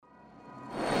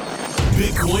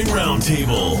Bitcoin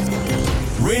Roundtable.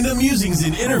 Random musings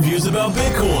and interviews about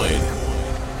Bitcoin.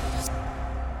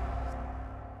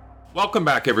 Welcome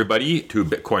back, everybody, to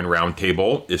Bitcoin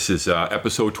Roundtable. This is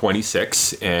episode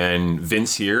 26, and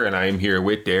Vince here, and I am here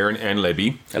with Darren and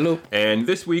Libby. Hello. And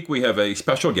this week we have a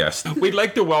special guest. We'd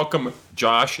like to welcome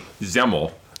Josh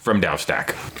Zemmel from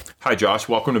DAOstack. Hi, Josh.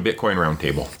 Welcome to Bitcoin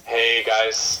Roundtable. Hey,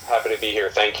 guys. Happy to be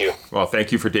here. Thank you. Well,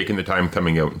 thank you for taking the time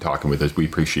coming out and talking with us. We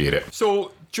appreciate it.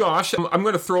 So, Josh, I'm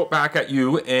going to throw it back at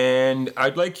you, and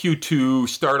I'd like you to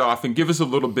start off and give us a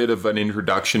little bit of an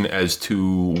introduction as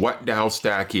to what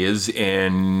DAOstack is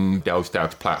and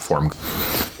DAOstack's platform.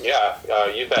 Yeah,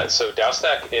 you bet. So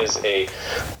DAOstack is a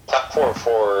platform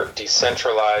for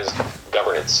decentralized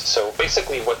governance. So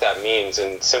basically what that means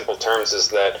in simple terms is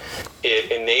that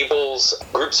it enables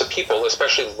groups of people,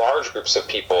 especially large groups of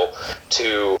people,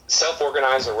 to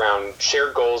self-organize around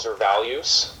shared goals or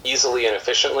values easily and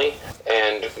efficiently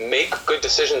and make good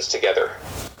decisions together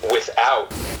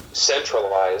without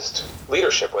centralized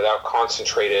leadership, without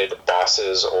concentrated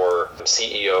bosses or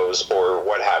CEOs or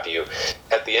what have you.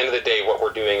 At the end of the day, what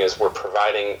we're doing is we're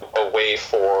providing a way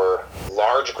for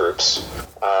large groups,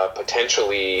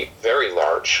 potentially very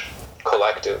large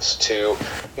collectives, to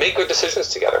make good decisions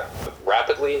together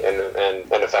rapidly and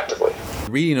effectively.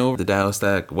 Reading over the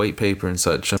DAOstack white paper and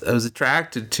such, I was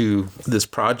attracted to this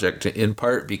project in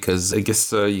part because I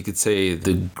guess you could say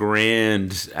the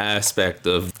grand aspect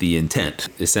of the intent.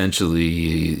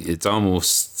 Essentially, it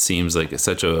almost seems like it's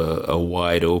such a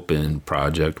wide open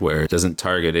project where it doesn't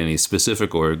target any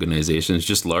specific organizations,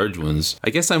 just large ones. I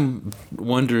guess I'm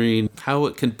wondering how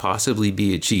it can possibly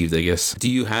be achieved, I guess. Do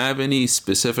you have any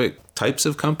specific types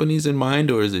of companies in mind,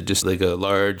 or is it just like a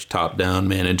large top-down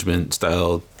management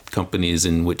style companies,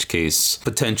 in which case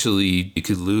potentially you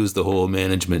could lose the whole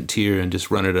management tier and just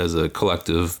run it as a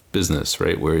collective business,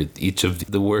 right, where each of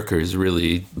the workers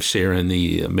really share in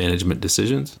the management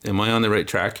decisions? Am I on the right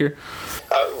track here?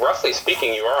 Roughly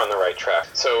speaking, you are on the right track.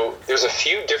 So there's a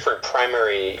few different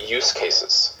primary use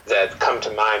cases that come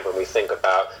to mind when we think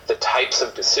about the types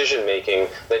of decision making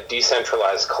that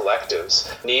decentralized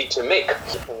collectives need to make.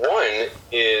 One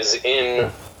is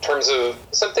in terms of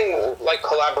something like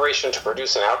collaboration to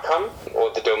produce an outcome,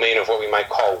 or the domain of what we might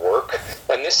call work.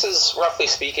 And this is, roughly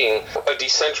speaking, a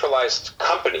decentralized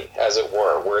company, as it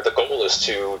were, where the goal is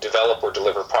to develop or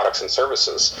deliver products and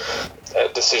services.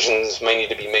 Decisions may need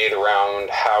to be made around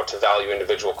how to value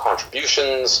individual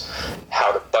contributions,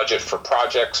 how to budget for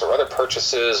projects or other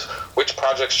purchases, which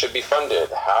projects should be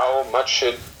funded, how much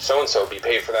should so-and-so be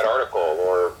paid for that article,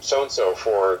 or so-and-so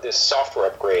for this software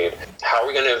upgrade, how are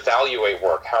we going to evaluate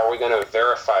work, how are we going to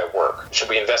verify work, should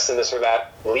we invest in this or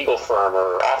that legal firm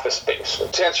or office space.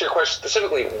 To answer your question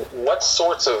specifically, what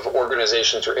sorts of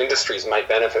organizations or industries might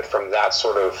benefit from that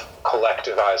sort of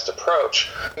collectivized approach?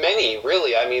 Many,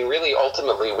 really. I mean, really,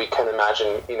 ultimately, we can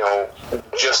imagine,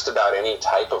 just about any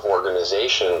type of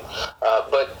organization,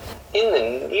 but in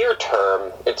the near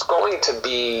term, it's going to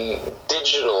be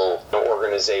digital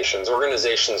organizations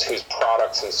whose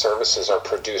products and services are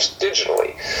produced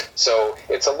digitally. So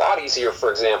it's a lot easier,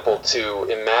 for example, to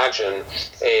imagine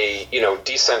a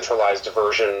decentralized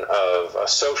version of a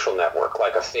social network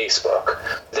like a Facebook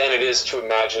than it is to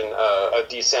imagine a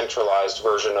decentralized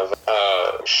version of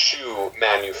a shoe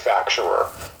manufacturer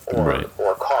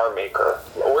or car maker,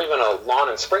 or even a lawn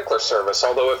and sprinkler service.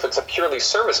 Although if it's a purely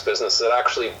service business, it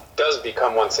actually does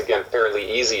become, once again,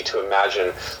 fairly easy to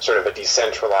imagine sort of a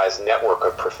decentralized network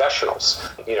of professionals,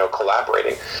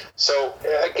 collaborating. So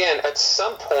again, at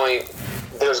some point,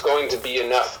 there's going to be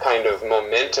enough kind of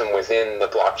momentum within the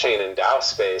blockchain and DAO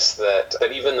space that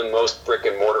even the most brick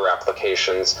and mortar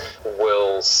applications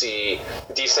will see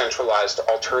decentralized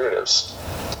alternatives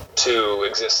to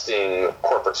existing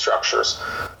corporate structures.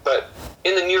 But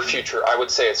in the near future, I would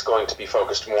say it's going to be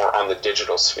focused more on the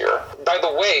digital sphere. By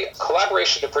the way,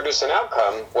 collaboration to produce an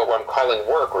outcome, what I'm calling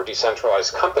work or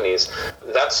decentralized companies,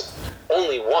 that's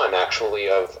only one, actually,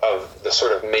 of the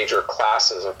sort of major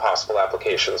classes of possible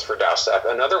applications for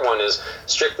DAOstack. Another one is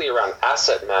strictly around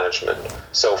asset management,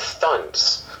 so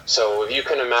funds. So if you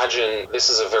can imagine, this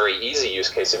is a very easy use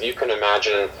case, if you can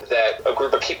imagine that a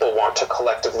group of people want to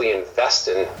collectively invest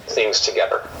in things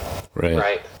together,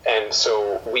 right? And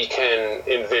so we can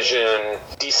envision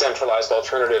decentralized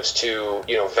alternatives to,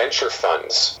 venture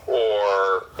funds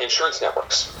or insurance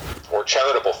networks or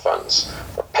charitable funds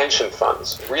or pension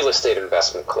funds, real estate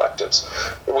investment collectives,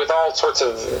 with all sorts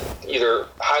of either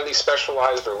highly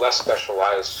specialized or less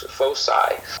specialized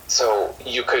foci. So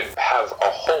you could have a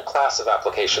whole class of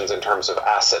applications in terms of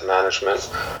asset management.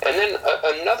 And then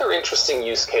another interesting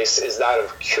use case is that of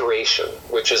curation,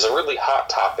 which is a really hot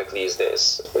topic these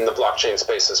days, in the blockchain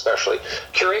space especially.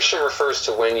 Curation refers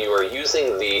to when you are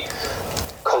using the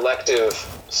collective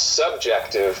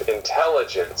subjective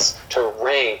intelligence to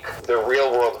rank the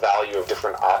real-world value of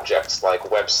different objects like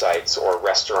websites or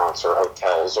restaurants or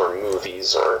hotels or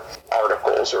movies or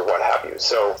articles or what have you.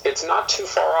 So it's not too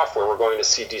far off where we're going to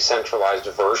see decentralized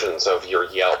versions of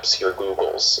your Yelps, your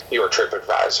Googles, your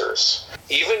TripAdvisors,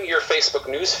 even your Facebook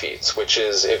news feeds, which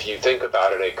is, if you think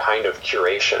about it, a kind of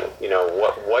curation. You know,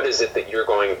 what is it that you're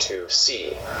going to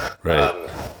see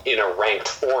in a ranked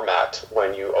format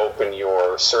when you open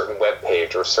your certain web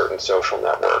page or certain social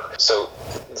network. So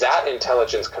that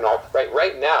intelligence can all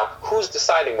right now, who's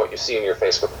deciding what you see in your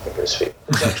Facebook newsfeed?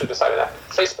 Who's actually deciding that?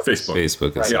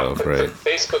 Facebook itself, right?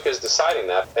 Facebook is deciding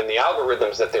that, and the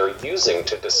algorithms that they're using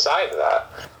to decide that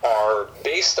are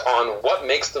based on what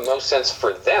makes the most sense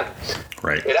for them.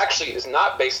 Right. It actually is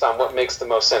not based on what makes the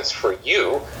most sense for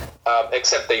you,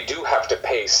 except they do have to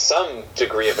pay some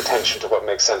degree of attention to what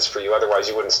makes sense for you, otherwise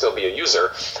you wouldn't still be a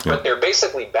user. Yeah. But they're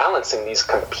basically balancing these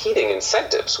competing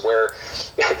incentives where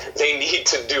they need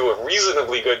to do a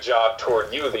reasonably good job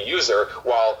toward you, the user,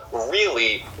 while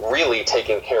really, really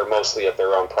taking care mostly of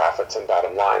their own profits and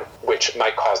bottom line, which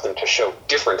might cause them to show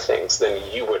different things than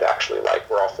you would actually like.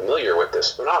 We're all familiar with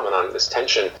this phenomenon. This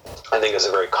tension, I think, is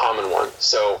a very common one.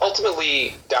 So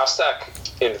ultimately, DAOstack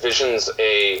envisions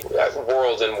a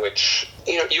world in which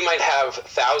you might have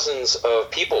thousands of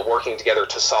people working together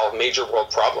to solve major world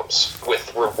problems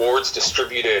with rewards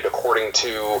distributed according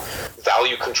to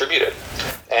value contributed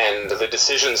and the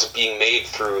decisions being made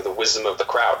through the wisdom of the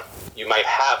crowd. You might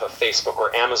have a Facebook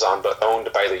or Amazon, but owned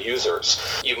by the users.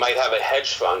 You might have a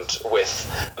hedge fund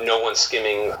with no one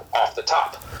skimming off the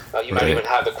top. You might even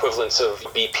have equivalents of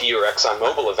BP or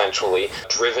ExxonMobil eventually,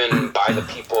 driven by the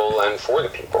people and for the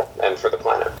people and for the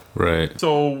planet. Right.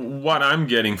 So what I'm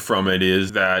getting from it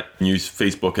is that, use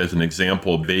Facebook as an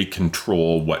example, they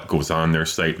control what goes on their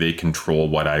site. They control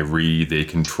what I read. They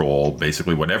control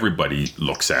basically what everybody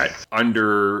looks at.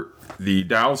 Under the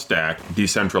DAOstack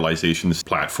decentralization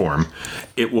platform,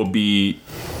 it will be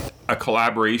a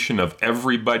collaboration of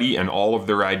everybody and all of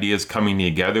their ideas coming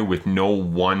together with no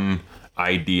one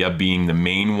idea being the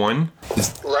main one.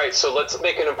 Right, so let's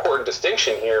make an important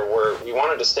distinction here where you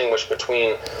want to distinguish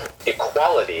between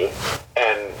equality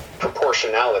and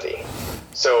proportionality.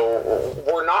 So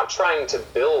we're not trying to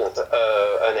build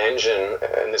an engine,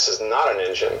 and this is not an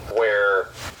engine, where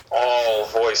all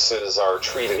voices are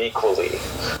treated equally.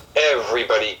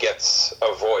 Everybody gets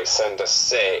a voice and a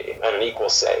say, and an equal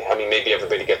say. I mean, maybe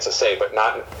everybody gets a say, but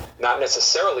not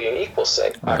necessarily an equal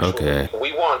say. Actually, okay.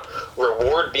 We want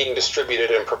reward being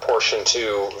distributed in proportion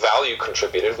to value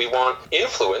contributed. We want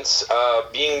influence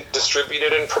being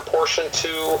distributed in proportion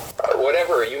to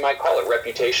whatever you might call it,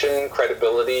 reputation,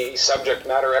 credibility, subject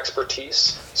matter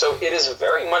expertise. So it is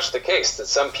very much the case that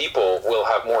some people will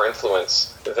have more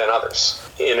influence than others.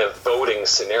 In a voting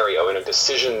scenario, in a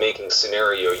decision-making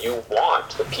scenario, you want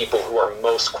the people who are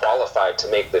most qualified to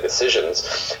make the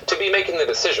decisions to be making the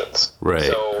decisions. Right.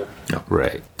 So,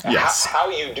 right. Yes. How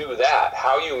you do that,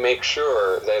 how you make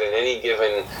sure that in any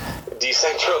given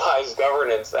decentralized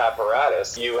governance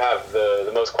apparatus, you have the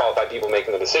most qualified people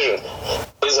making the decisions,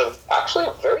 is actually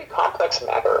a very complex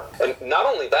matter. And not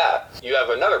only that, you have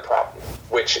another problem,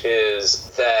 which is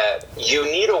that you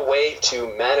need a way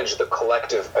to manage the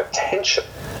collective attention.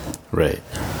 Right.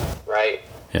 Right?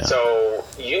 Yeah. So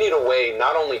you need a way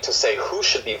not only to say who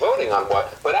should be voting on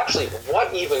what, but actually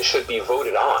what even should be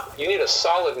voted on. You need a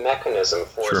solid mechanism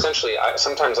for essentially,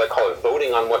 sometimes I call it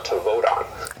voting on what to vote on.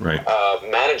 Right.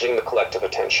 Managing the collective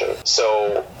attention.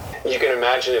 So you can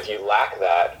imagine if you lack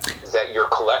that your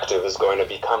collective is going to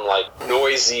become like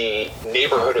noisy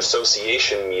neighborhood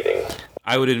association meeting.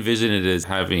 I would envision it as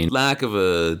having lack of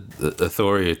a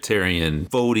authoritarian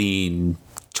voting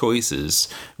choices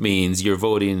means you're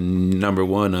voting number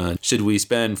one on should we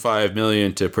spend $5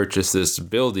 million to purchase this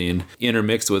building,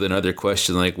 intermixed with another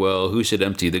question like, well, who should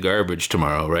empty the garbage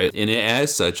tomorrow, right? And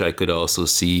as such, I could also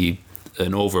see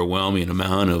an overwhelming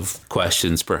amount of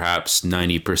questions, perhaps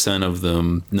 90% of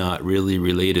them not really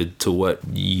related to what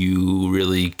you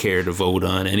really care to vote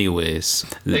on anyways.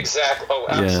 Exactly. Oh,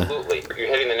 absolutely. Yeah. You're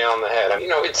hitting the nail on the head.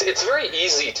 It's very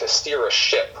easy to steer a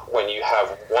ship when you have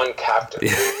one captain.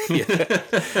 Yeah.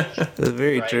 That's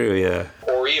very true, yeah.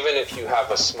 Or or even if you have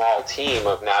a small team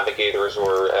of navigators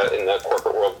or in the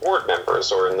corporate world board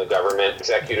members or in the government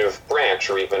executive branch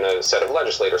or even a set of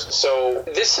legislators. So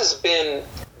this has been,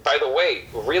 by the way,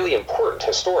 really important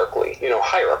historically,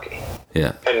 hierarchy.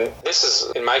 Yeah. And this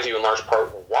is, in my view, in large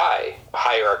part why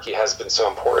hierarchy has been so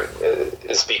important,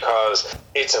 is because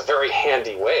it's a very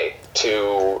handy way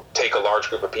to take a large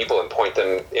group of people and point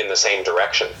them in the same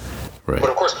direction. Right.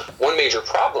 But of course, one major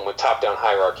problem with top-down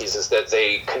hierarchies is that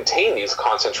they contain these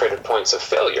concentrated points of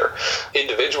failure.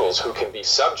 Individuals who can be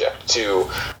subject to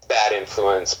bad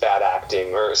influence, bad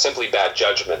acting, or simply bad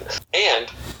judgment. And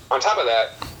on top of that,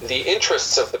 the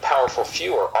interests of the powerful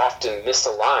few are often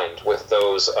misaligned with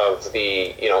those of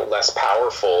the less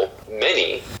powerful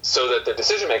many, so that the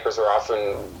decision makers are often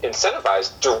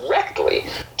incentivized directly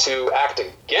to act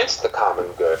against the common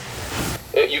good.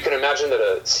 You can imagine that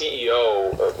a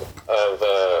CEO of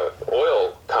an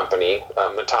oil company,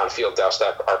 Matan Field, Dow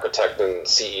Stack architect and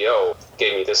CEO,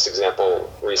 gave me this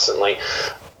example recently.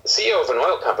 The CEO of an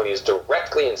oil company is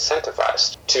directly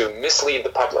incentivized to mislead the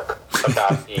public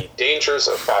about the dangers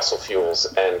of fossil fuels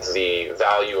and the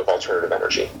value of alternative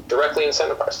energy. Directly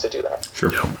incentivized to do that.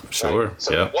 Sure. Yeah. Sure. Right?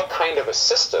 So what kind of a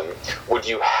system would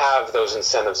you have those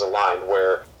incentives aligned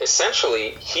where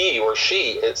essentially he or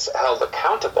she is held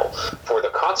accountable for the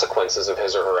consequences of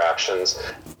his or her actions?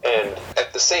 And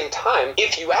at the same time,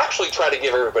 if you actually try to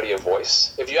give everybody a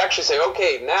voice, if you actually say,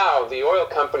 okay, now the oil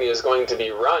company is going to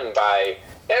be run by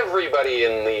everybody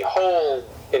in the whole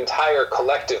entire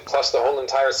collective plus the whole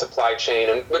entire supply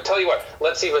chain, but tell you what,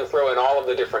 let's even throw in all of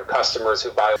the different customers who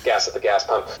buy gas at the gas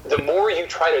pump. The more you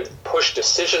try to push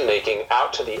decision making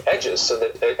out to the edges so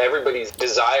that everybody's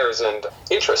desires and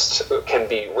interests can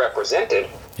be represented,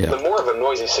 the more of a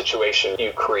noisy situation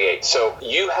you create. So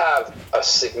you have a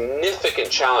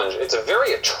significant challenge. It's a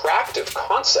very attractive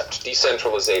concept,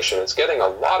 decentralization. It's getting a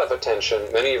lot of attention.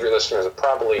 Many of your listeners have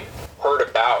probably heard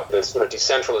about this sort of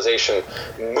decentralization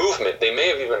movement. They may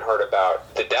have even heard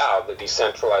about the DAO, the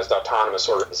Decentralized Autonomous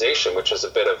Organization, which is a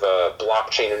bit of a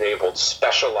blockchain-enabled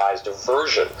specialized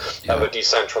version of a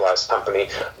decentralized company.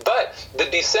 But the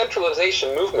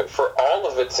decentralization movement, for all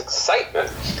of its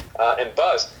excitement and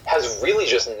buzz, has really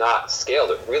just not scaled.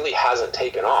 It really hasn't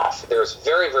taken off. There's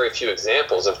very, very few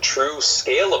examples of true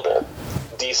scalable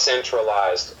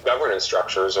decentralized governance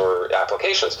structures or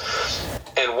applications.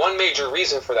 And one major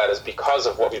reason for that is because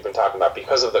of what we've been talking about,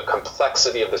 because of the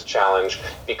complexity of this challenge,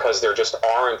 because there just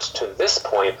aren't, to this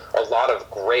point, a lot of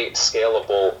great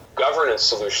scalable governance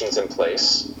solutions in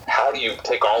place. How do you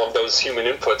take all of those human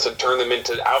inputs and turn them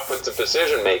into outputs of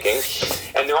decision making?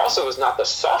 And there also is not the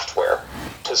software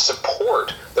to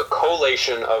support the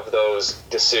collation of those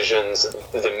decisions,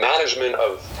 the management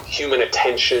of human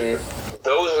attention.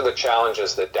 Those are the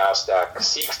challenges that DAO Stack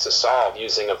seeks to solve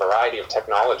using a variety of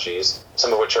technologies,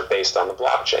 some of which are based on the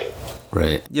blockchain.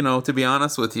 Right. To be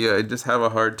honest with you, I just have a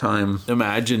hard time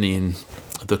imagining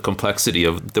the complexity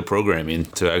of the programming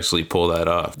to actually pull that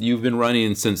off. You've been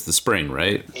running since the spring,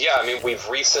 right? Yeah, we've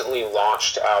recently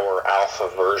launched our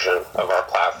alpha version of our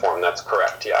platform. That's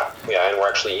correct, yeah. And we're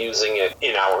actually using it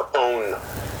in our own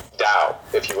DAO,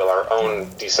 if you will, our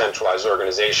own decentralized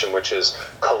organization, which is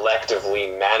collectively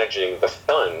managing the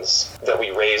funds that we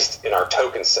raised in our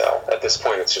token sale. At this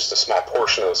point, it's just a small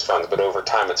portion of those funds, but over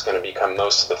time, it's going to become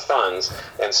most of the funds.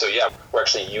 And so, we're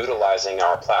actually utilizing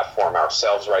our platform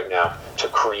ourselves right now to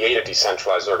create a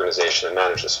decentralized organization and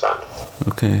manage this fund.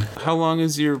 Okay. How long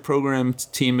has your program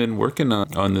team been working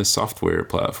on this software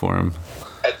platform?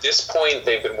 At this point,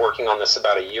 they've been working on this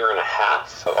about a year and a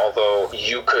half, although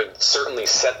you could certainly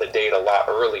set the date a lot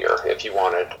earlier if you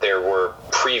wanted. There were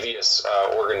previous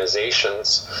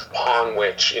organizations upon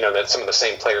which, that some of the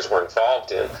same players were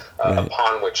involved in,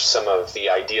 upon which some of the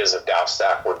ideas of DAO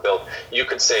Stack were built. You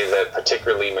could say that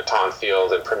particularly Matan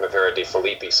Field and Primavera de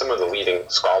Filippi, some of the leading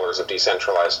scholars of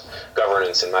decentralized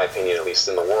governance, in my opinion, at least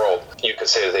in the world, you could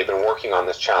say that they've been working on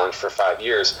this challenge for 5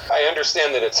 years. I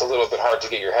understand that it's a little bit hard to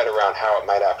get your head around how it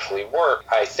might actually work.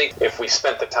 I think if we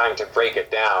spent the time to break it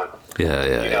down,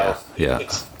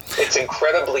 it's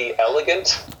incredibly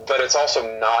elegant, but it's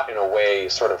also not in a way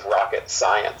sort of rocket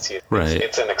science.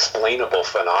 It's an explainable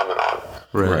phenomenon.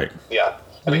 Right. Yeah.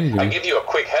 I give you a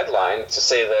quick headline to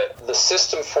say that the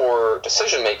system for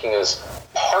decision making is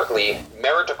partly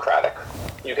meritocratic.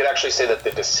 You could actually say that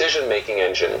the decision-making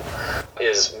engine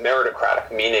is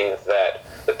meritocratic, meaning that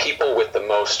the people with the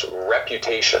most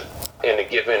reputation in a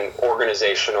given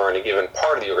organization or in a given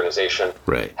part of the organization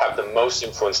have the most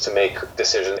influence to make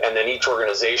decisions. And then each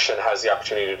organization has the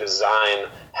opportunity to design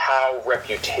how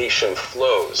reputation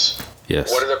flows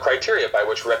Yes. What are the criteria by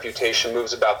which reputation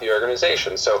moves about the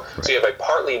organization? So you have a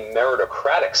partly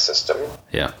meritocratic system,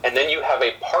 Yeah. and then you have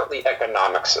a partly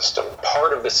economic system.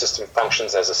 Part of the system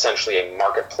functions as essentially a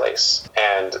marketplace,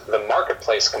 and the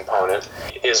marketplace component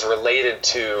is related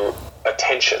to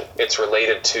attention. It's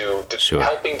related to Sure.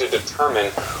 helping to determine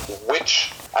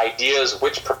which ideas,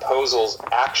 which proposals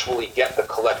actually get the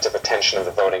collective attention of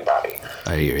the voting body.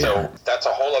 I hear you. So that's a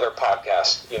whole other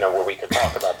podcast, where we could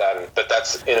talk about that. But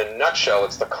that's, in a nutshell,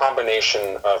 it's the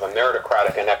combination of a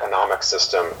meritocratic and economic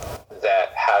system that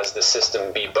has the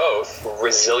system be both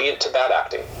resilient to bad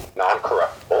acting,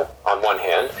 non-corruptible on one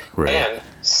hand, Right. and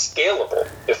scalable,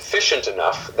 efficient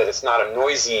enough that it's not a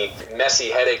noisy, messy,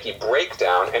 headachy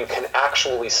breakdown and can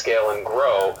actually scale and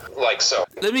grow like so.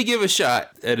 Let me give a shot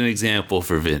at an example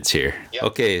for Vince here. Yep.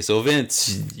 Okay, so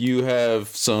Vince, you have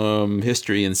some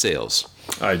history in sales.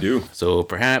 I do. So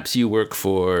perhaps you work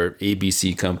for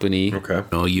ABC company. Okay.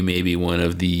 You may be one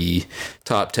of the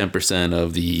top 10%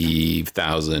 of the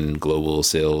 1,000 global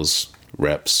sales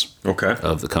reps Okay.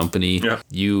 of the company. Yeah.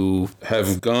 You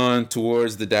have gone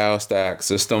towards the Dow Stack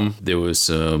system. There was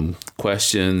some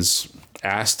questions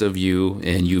asked of you,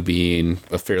 and you being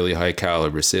a fairly high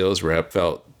caliber sales rep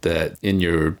felt that in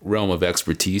your realm of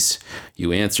expertise,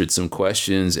 you answered some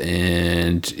questions,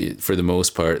 and for the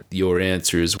most part, your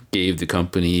answers gave the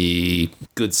company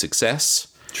good success.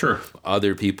 Sure.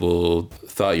 Other people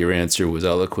thought your answer was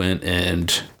eloquent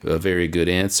and a very good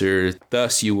answer.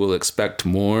 Thus, you will expect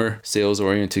more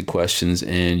sales-oriented questions,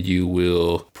 and you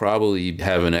will probably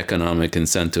have an economic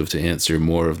incentive to answer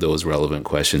more of those relevant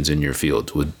questions in your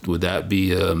field. Would that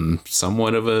be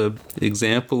somewhat of a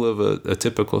example of a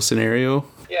typical scenario?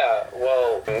 Yeah,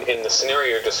 well, in the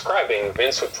scenario you're describing,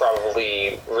 Vince would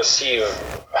probably receive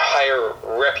a higher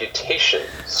reputation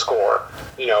score,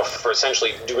 for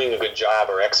essentially doing a good job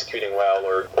or executing well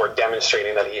or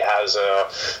demonstrating that he has a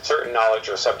certain knowledge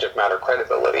or subject matter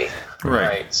credibility.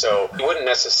 Right. So he wouldn't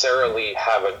necessarily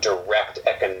have a direct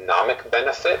economic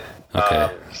benefit Okay.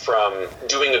 from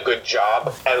doing a good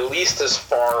job, at least as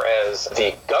far as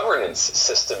the governance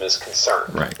system is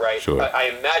concerned. Right. Sure. I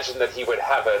imagine that he would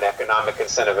have an economic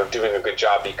incentive of doing a good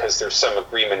job because there's some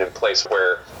agreement in place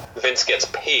where Vince gets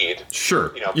paid, Sure.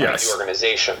 by Yes. the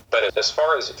organization. But as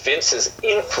far as Vince's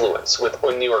influence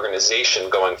within the organization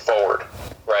going forward,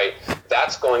 right,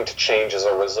 that's going to change as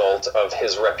a result of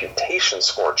his reputation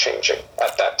score changing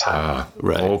at that time.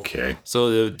 Right. Okay. So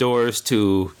the doors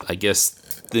to, I guess,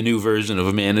 the new version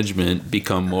of management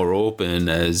become more open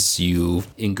as you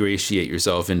ingratiate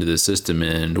yourself into the system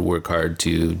and work hard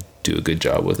to do a good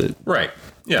job with it. Right.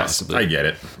 Yes, Possibly. I get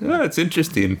it. Yeah, it's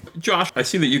interesting. Josh, I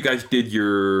see that you guys did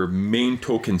your main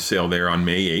token sale there on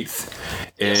May 8th,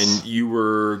 and Yes. you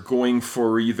were going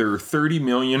for either 30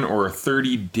 million or a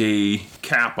 30-day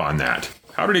cap on that.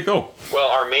 How did it go? Well,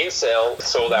 our main sale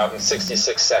sold out in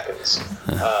 66 seconds.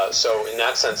 So in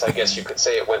that sense, I guess you could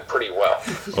say it went pretty well.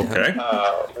 Okay.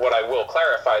 What I will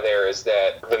clarify there is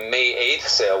that the May 8th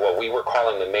sale, what we were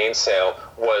calling the main sale,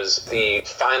 was the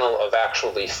final of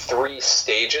actually 3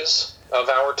 stages of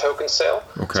our token sale.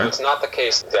 Okay. So it's not the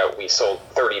case that we sold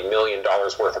 $30 million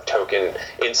worth of token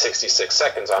in 66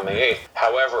 seconds on May 8th.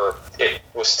 However, it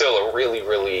was still a really,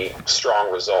 really strong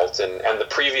result. And the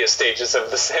previous stages of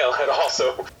the sale had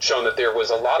also shown that there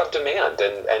was a lot of demand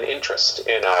and interest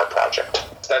in our project.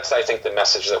 That's, I think, the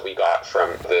message that we got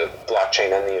from the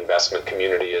blockchain and the investment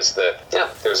community is that,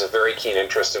 there's a very keen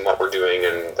interest in what we're doing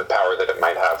and the power that it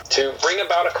might have to bring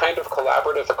about a kind of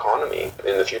collaborative economy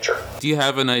in the future. Do you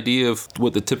have an idea of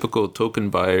what the typical token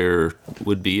buyer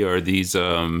would be? Are these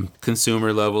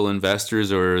consumer level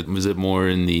investors, or was it more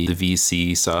in the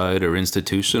VC side or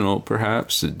institutional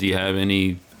perhaps? Do you have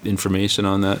any information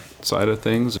on that side of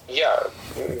things? Yeah,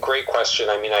 great question.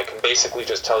 I mean, I can basically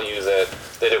just tell you that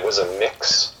it was a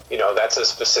mix. That's as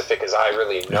specific as I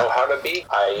really know how to be.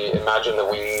 I imagine that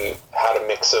we had a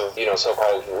mix of,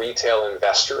 so-called retail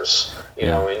investors,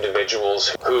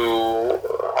 individuals who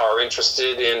are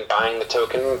interested in buying the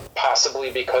token,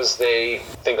 possibly because they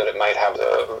think that it might have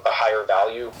a higher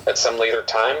value at some later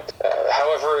time.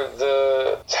 However,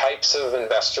 the types of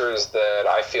investors that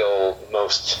I feel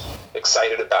most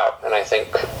excited about, and I think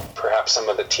perhaps some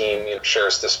of the team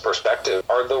shares this perspective,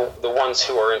 are the ones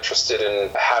who are interested in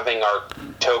having our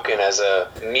token as a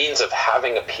means of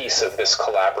having a piece of this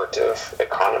collaborative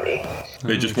economy.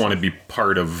 They just want to be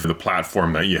part of the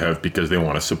platform that you have because they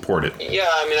want to support it. Yeah,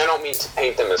 I mean, I don't mean to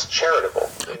paint them them as charitable.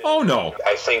 Oh, no.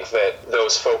 I think that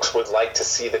those folks would like to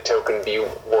see the token be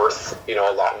worth,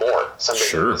 a lot more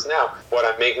someday than it is now. What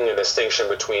I'm making a distinction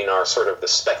between are sort of the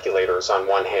speculators on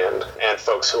one hand and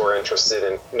folks who are interested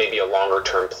in maybe a longer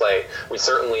term play. We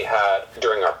certainly had,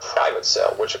 during our private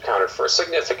sale, which accounted for a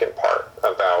significant part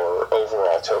of our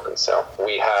overall token sale,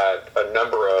 we had a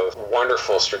number of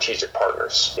wonderful strategic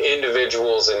partners,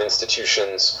 individuals and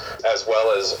institutions, as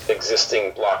well as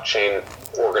existing blockchain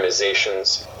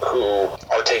organizations who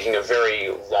are taking a very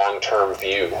long-term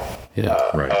view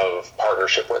of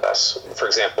partnership with us. For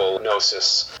example,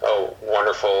 Gnosis, a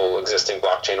wonderful existing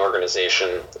blockchain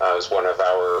organization, is one of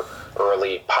our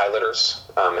early piloters,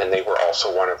 and they were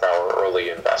also one of our early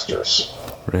investors.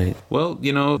 Right. Well, the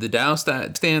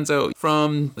DAO stands out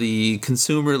from the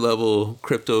consumer level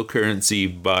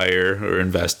cryptocurrency buyer or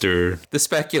investor. The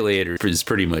speculator is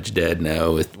pretty much dead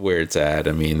now with where it's at.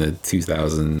 I mean, the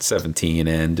 2017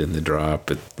 end and the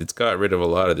drop, it's got rid of a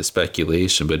lot of the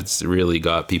speculation, but it's really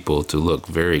got people to look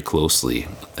very closely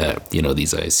at,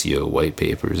 these ICO white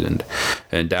papers. And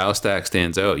DAO Stack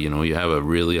stands out. You have a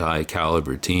really high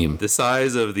caliber team. The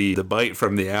size of the bite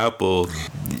from the apple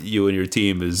you and your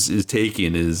team is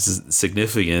taking is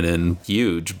significant and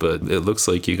huge, but it looks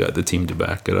like you got the team to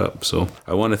back it up. So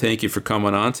I want to thank you for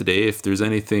coming on today. If there's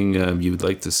anything you'd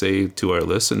like to say to our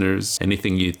listeners,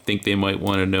 anything you think they might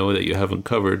want to know that you haven't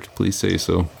covered, please say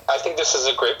so. I think this is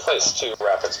a great place to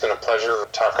wrap. It's been a pleasure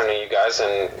talking to you guys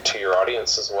and to your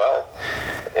audience as well.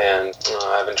 And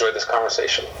I've enjoyed this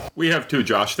conversation. We have too,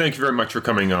 Josh. Thank you very much for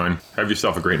coming on. Have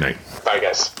yourself a great night. Bye,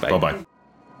 guys. Bye-bye.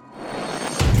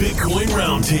 Bitcoin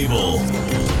Roundtable.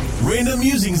 Random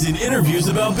musings and interviews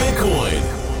about Bitcoin.